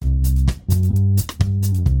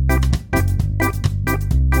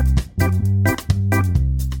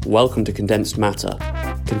Welcome to Condensed Matter,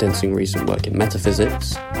 condensing recent work in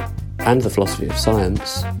metaphysics and the philosophy of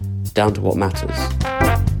science down to what matters.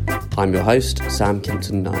 I'm your host, Sam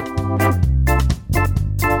Kinton-Knight.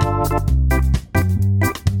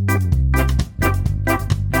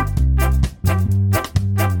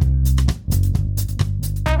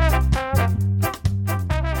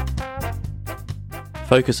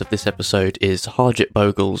 Focus of this episode is Harjit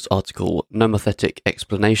Bogle's article Nomothetic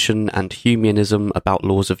Explanation and Humeanism About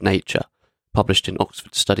Laws of Nature, published in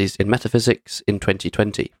Oxford Studies in Metaphysics in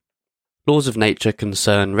 2020. Laws of nature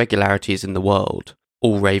concern regularities in the world.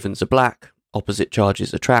 All ravens are black, opposite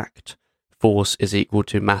charges attract, force is equal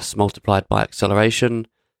to mass multiplied by acceleration.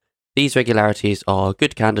 These regularities are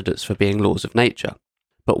good candidates for being laws of nature.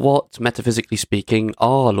 But what, metaphysically speaking,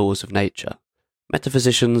 are laws of nature?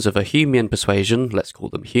 Metaphysicians of a Humean persuasion, let's call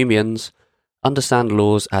them Humeans, understand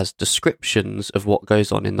laws as descriptions of what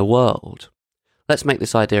goes on in the world. Let's make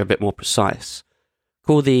this idea a bit more precise.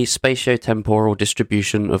 Call the spatio-temporal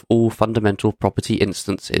distribution of all fundamental property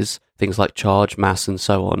instances, things like charge, mass and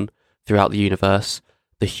so on, throughout the universe,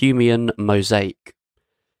 the Humean mosaic.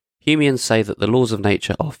 Humeans say that the laws of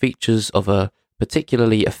nature are features of a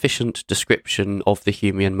particularly efficient description of the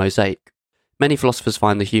Humean mosaic. Many philosophers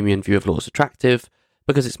find the Humean view of laws attractive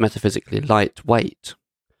because it's metaphysically lightweight,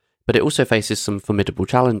 but it also faces some formidable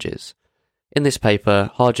challenges. In this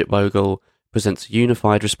paper, Harjit Bogle presents a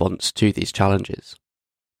unified response to these challenges.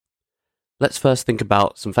 Let's first think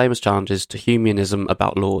about some famous challenges to Humeanism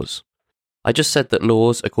about laws. I just said that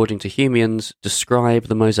laws, according to Humeans, describe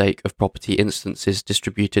the mosaic of property instances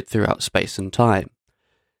distributed throughout space and time.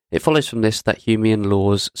 It follows from this that Humean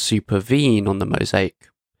laws supervene on the mosaic.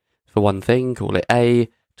 For one thing, call it A,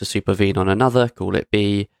 to supervene on another, call it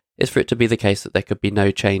B, is for it to be the case that there could be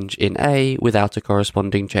no change in A without a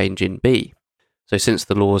corresponding change in B. So since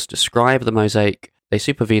the laws describe the mosaic, they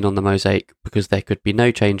supervene on the mosaic because there could be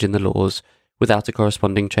no change in the laws without a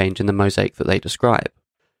corresponding change in the mosaic that they describe.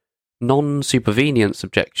 Non-supervenience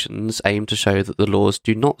objections aim to show that the laws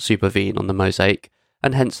do not supervene on the mosaic,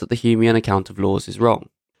 and hence that the Humean account of laws is wrong.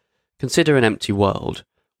 Consider an empty world.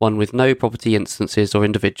 One with no property instances or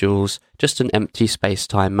individuals, just an empty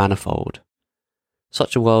space-time manifold.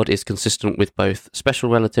 Such a world is consistent with both special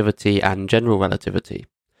relativity and general relativity.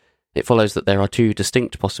 It follows that there are two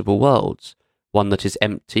distinct possible worlds, one that is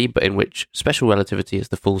empty but in which special relativity is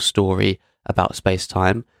the full story about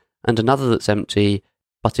space-time, and another that's empty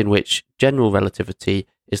but in which general relativity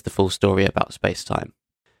is the full story about space-time.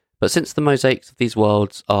 But since the mosaics of these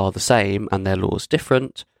worlds are the same and their laws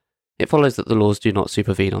different, it follows that the laws do not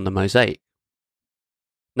supervene on the mosaic.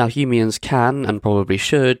 Now Humeans can, and probably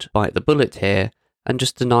should, bite the bullet here, and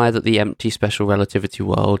just deny that the empty special relativity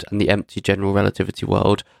world and the empty general relativity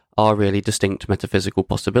world are really distinct metaphysical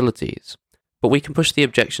possibilities. But we can push the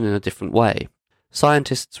objection in a different way.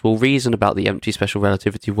 Scientists will reason about the empty special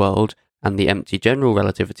relativity world and the empty general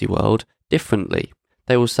relativity world differently.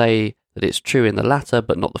 They will say that it's true in the latter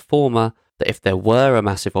but not the former, that if there were a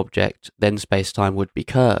massive object, then space-time would be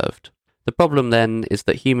curved. The problem then is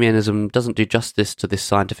that Humeanism doesn't do justice to this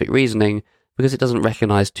scientific reasoning because it doesn't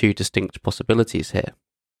recognise two distinct possibilities here.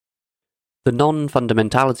 The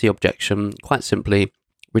non-fundamentality objection, quite simply,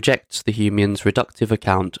 rejects the Humeans' reductive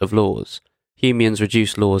account of laws. Humeans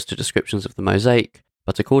reduce laws to descriptions of the mosaic,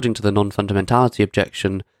 but according to the non-fundamentality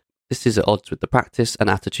objection, this is at odds with the practice and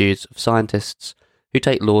attitudes of scientists who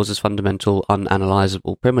take laws as fundamental,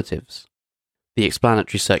 unanalysable primitives. The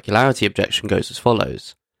explanatory circularity objection goes as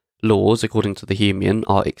follows. Laws, according to the Humean,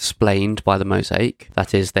 are explained by the mosaic,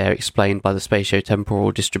 that is, they are explained by the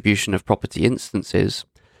spatio-temporal distribution of property instances,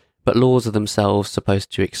 but laws are themselves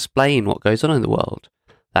supposed to explain what goes on in the world.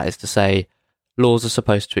 That is to say, laws are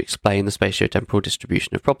supposed to explain the spatio-temporal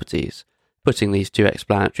distribution of properties. Putting these two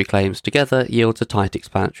explanatory claims together yields a tight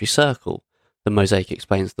explanatory circle. The mosaic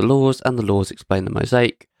explains the laws, and the laws explain the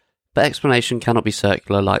mosaic, but explanation cannot be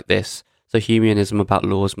circular like this, so Humeanism about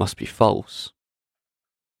laws must be false.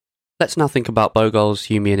 Let's now think about Bogle's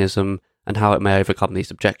Humeanism and how it may overcome these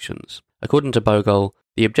objections. According to Bogle,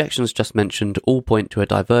 the objections just mentioned all point to a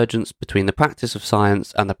divergence between the practice of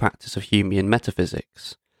science and the practice of Humean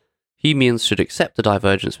metaphysics. Humeans should accept the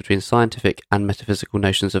divergence between scientific and metaphysical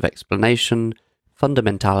notions of explanation,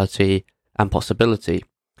 fundamentality, and possibility,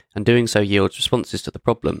 and doing so yields responses to the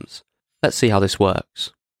problems. Let's see how this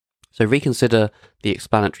works. So reconsider the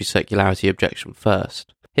explanatory circularity objection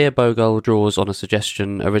first. Here Bogle draws on a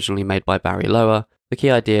suggestion originally made by Barry Lower. The key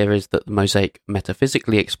idea is that the mosaic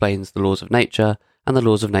metaphysically explains the laws of nature, and the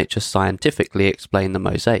laws of nature scientifically explain the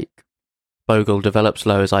mosaic. Bogle develops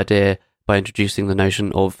Lower's idea by introducing the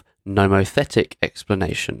notion of nomothetic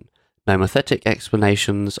explanation. Nomothetic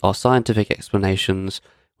explanations are scientific explanations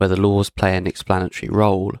where the laws play an explanatory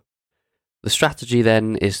role. The strategy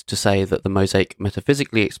then is to say that the mosaic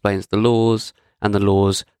metaphysically explains the laws, and the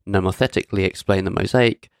laws nomothetically explain the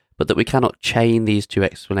mosaic, but that we cannot chain these two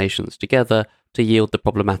explanations together to yield the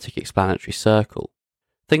problematic explanatory circle.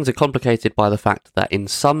 Things are complicated by the fact that in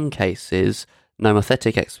some cases,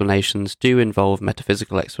 nomothetic explanations do involve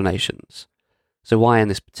metaphysical explanations. So why in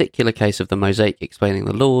this particular case of the mosaic explaining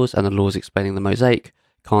the laws and the laws explaining the mosaic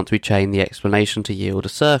can't we chain the explanation to yield a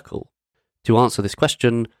circle? To answer this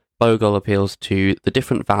question, Bogle appeals to the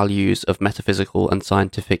different values of metaphysical and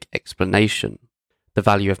scientific explanation. The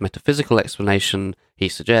value of metaphysical explanation, he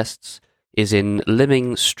suggests, is in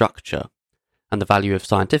liming structure, and the value of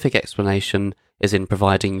scientific explanation is in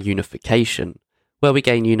providing unification, where we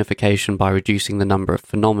gain unification by reducing the number of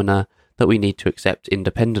phenomena that we need to accept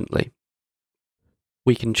independently.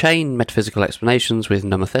 We can chain metaphysical explanations with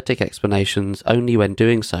nomothetic explanations only when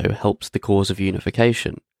doing so helps the cause of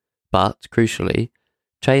unification, but, crucially,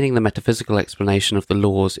 chaining the metaphysical explanation of the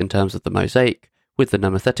laws in terms of the mosaic with the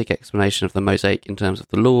nomothetic explanation of the mosaic in terms of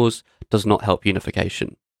the laws does not help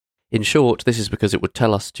unification. In short, this is because it would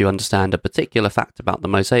tell us to understand a particular fact about the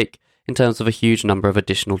mosaic in terms of a huge number of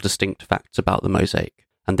additional distinct facts about the mosaic,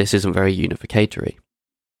 and this isn't very unificatory.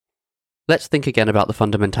 Let's think again about the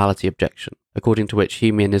fundamentality objection, according to which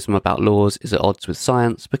Humeanism about laws is at odds with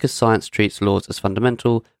science because science treats laws as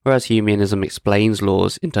fundamental, whereas Humeanism explains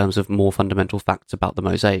laws in terms of more fundamental facts about the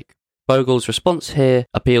mosaic. Bogle's response here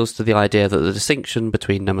appeals to the idea that the distinction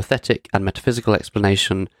between nomothetic and metaphysical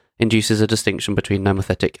explanation induces a distinction between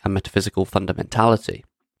nomothetic and metaphysical fundamentality.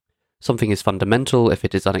 Something is fundamental if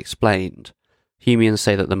it is unexplained. Humeans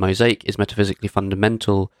say that the mosaic is metaphysically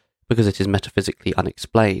fundamental because it is metaphysically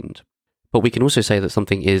unexplained. But we can also say that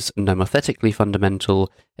something is nomothetically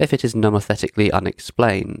fundamental if it is nomothetically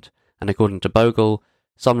unexplained, and according to Bogle,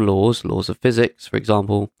 some laws of physics, for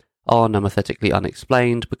example, are nomothetically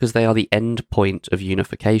unexplained because they are the end point of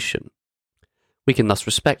unification. We can thus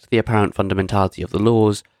respect the apparent fundamentality of the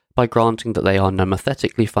laws by granting that they are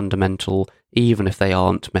nomothetically fundamental even if they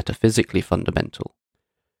aren't metaphysically fundamental.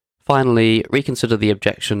 Finally, reconsider the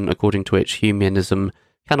objection according to which Humeanism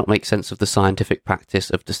cannot make sense of the scientific practice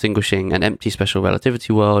of distinguishing an empty special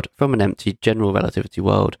relativity world from an empty general relativity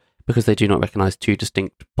world because they do not recognize two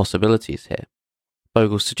distinct possibilities here.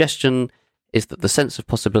 Bogle's suggestion is that the sense of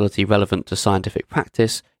possibility relevant to scientific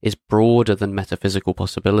practice is broader than metaphysical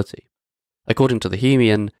possibility. According to the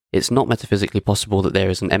Humean, it's not metaphysically possible that there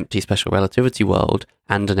is an empty special relativity world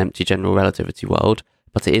and an empty general relativity world,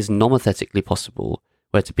 but it is nomothetically possible,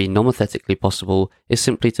 where to be nomothetically possible is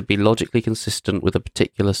simply to be logically consistent with a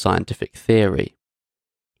particular scientific theory.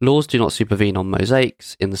 Laws do not supervene on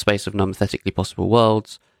mosaics in the space of nomothetically possible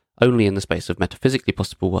worlds, only in the space of metaphysically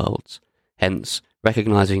possible worlds. Hence,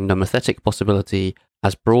 recognizing nomothetic possibility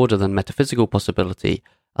as broader than metaphysical possibility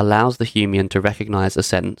allows the Humean to recognize a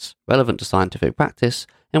sense, relevant to scientific practice,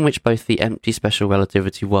 in which both the empty special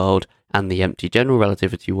relativity world and the empty general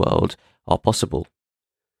relativity world are possible.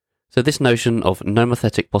 So this notion of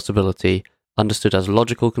nomothetic possibility, understood as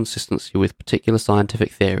logical consistency with particular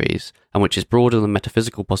scientific theories, and which is broader than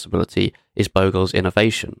metaphysical possibility, is Bogle's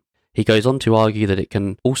innovation. He goes on to argue that it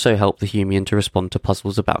can also help the Humean to respond to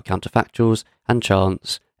puzzles about counterfactuals and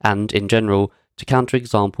chance, and, in general, to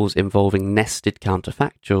counterexamples involving nested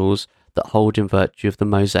counterfactuals that hold in virtue of the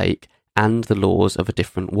mosaic and the laws of a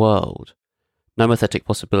different world. Nomothetic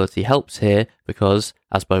possibility helps here because,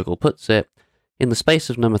 as Bogle puts it, in the space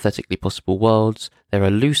of nomothetically possible worlds, there are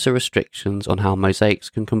looser restrictions on how mosaics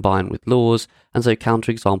can combine with laws, and so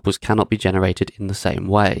counterexamples cannot be generated in the same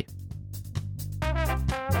way.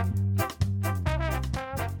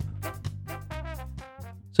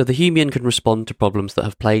 So the Humean can respond to problems that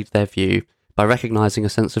have plagued their view by recognizing a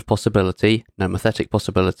sense of possibility, nomothetic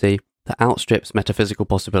possibility, that outstrips metaphysical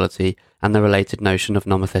possibility and the related notion of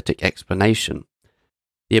nomothetic explanation.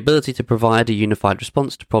 The ability to provide a unified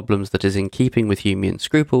response to problems that is in keeping with Humean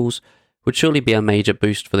scruples would surely be a major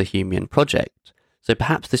boost for the Humean project, so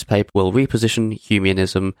perhaps this paper will reposition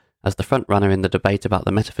Humeanism as the front-runner in the debate about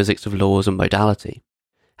the metaphysics of laws and modality.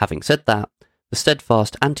 Having said that, the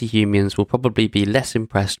steadfast anti-Humeans will probably be less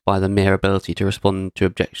impressed by the mere ability to respond to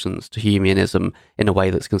objections to Humeanism in a way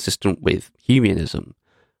that's consistent with Humeanism.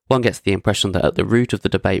 One gets the impression that at the root of the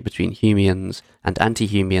debate between Humeans and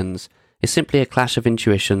anti-Humeans is simply a clash of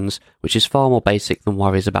intuitions which is far more basic than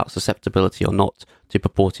worries about susceptibility or not to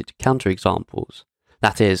purported counterexamples.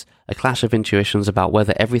 That is, a clash of intuitions about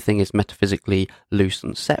whether everything is metaphysically loose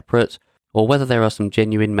and separate, or whether there are some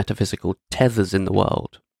genuine metaphysical tethers in the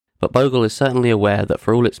world. but Bogle is certainly aware that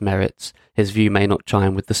for all its merits, his view may not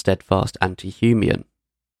chime with the steadfast anti-Humean.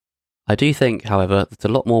 I do think, however, that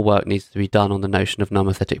a lot more work needs to be done on the notion of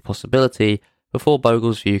nomothetic possibility before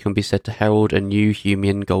Bogle's view can be said to herald a new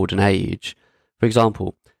Humean golden age. For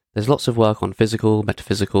example, there's lots of work on physical,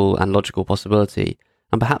 metaphysical, and logical possibility,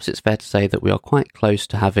 and perhaps it's fair to say that we are quite close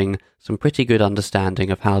to having some pretty good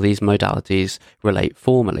understanding of how these modalities relate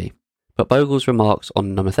formally. But Bogle's remarks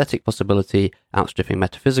on nomothetic possibility outstripping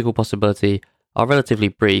metaphysical possibility are relatively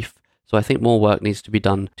brief, so I think more work needs to be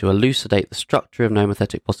done to elucidate the structure of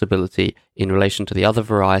nomothetic possibility in relation to the other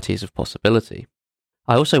varieties of possibility.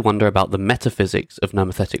 I also wonder about the metaphysics of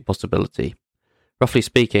nomothetic possibility. Roughly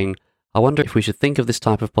speaking, I wonder if we should think of this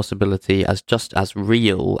type of possibility as just as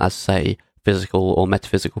real as, say, physical or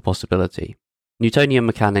metaphysical possibility. Newtonian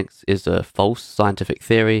mechanics is a false scientific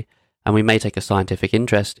theory, and we may take a scientific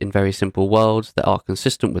interest in very simple worlds that are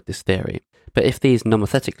consistent with this theory. But if these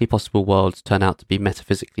nomothetically possible worlds turn out to be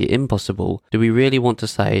metaphysically impossible, do we really want to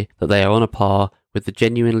say that they are on a par with the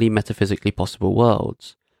genuinely metaphysically possible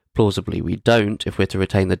worlds? Plausibly we don't, if we're to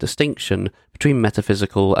retain the distinction between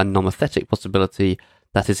metaphysical and nomothetic possibility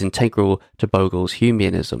that is integral to Bogle's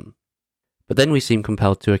Humeanism. But then we seem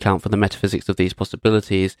compelled to account for the metaphysics of these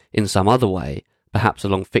possibilities in some other way, perhaps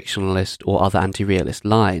along fictionalist or other anti-realist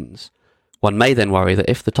lines. One may then worry that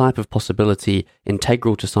if the type of possibility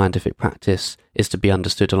integral to scientific practice is to be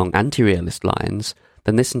understood along anti-realist lines,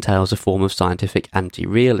 then this entails a form of scientific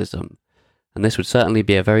anti-realism, and this would certainly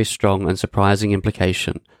be a very strong and surprising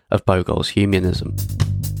implication of Bogle's Humeanism.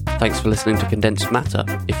 Thanks for listening to Condensed Matter.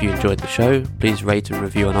 If you enjoyed the show, please rate and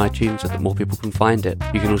review on iTunes so that more people can find it.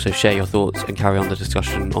 You can also share your thoughts and carry on the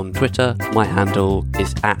discussion on Twitter. My handle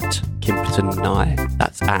is @KimptonNye.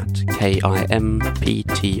 That's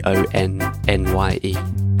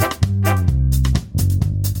 @KimptonNye.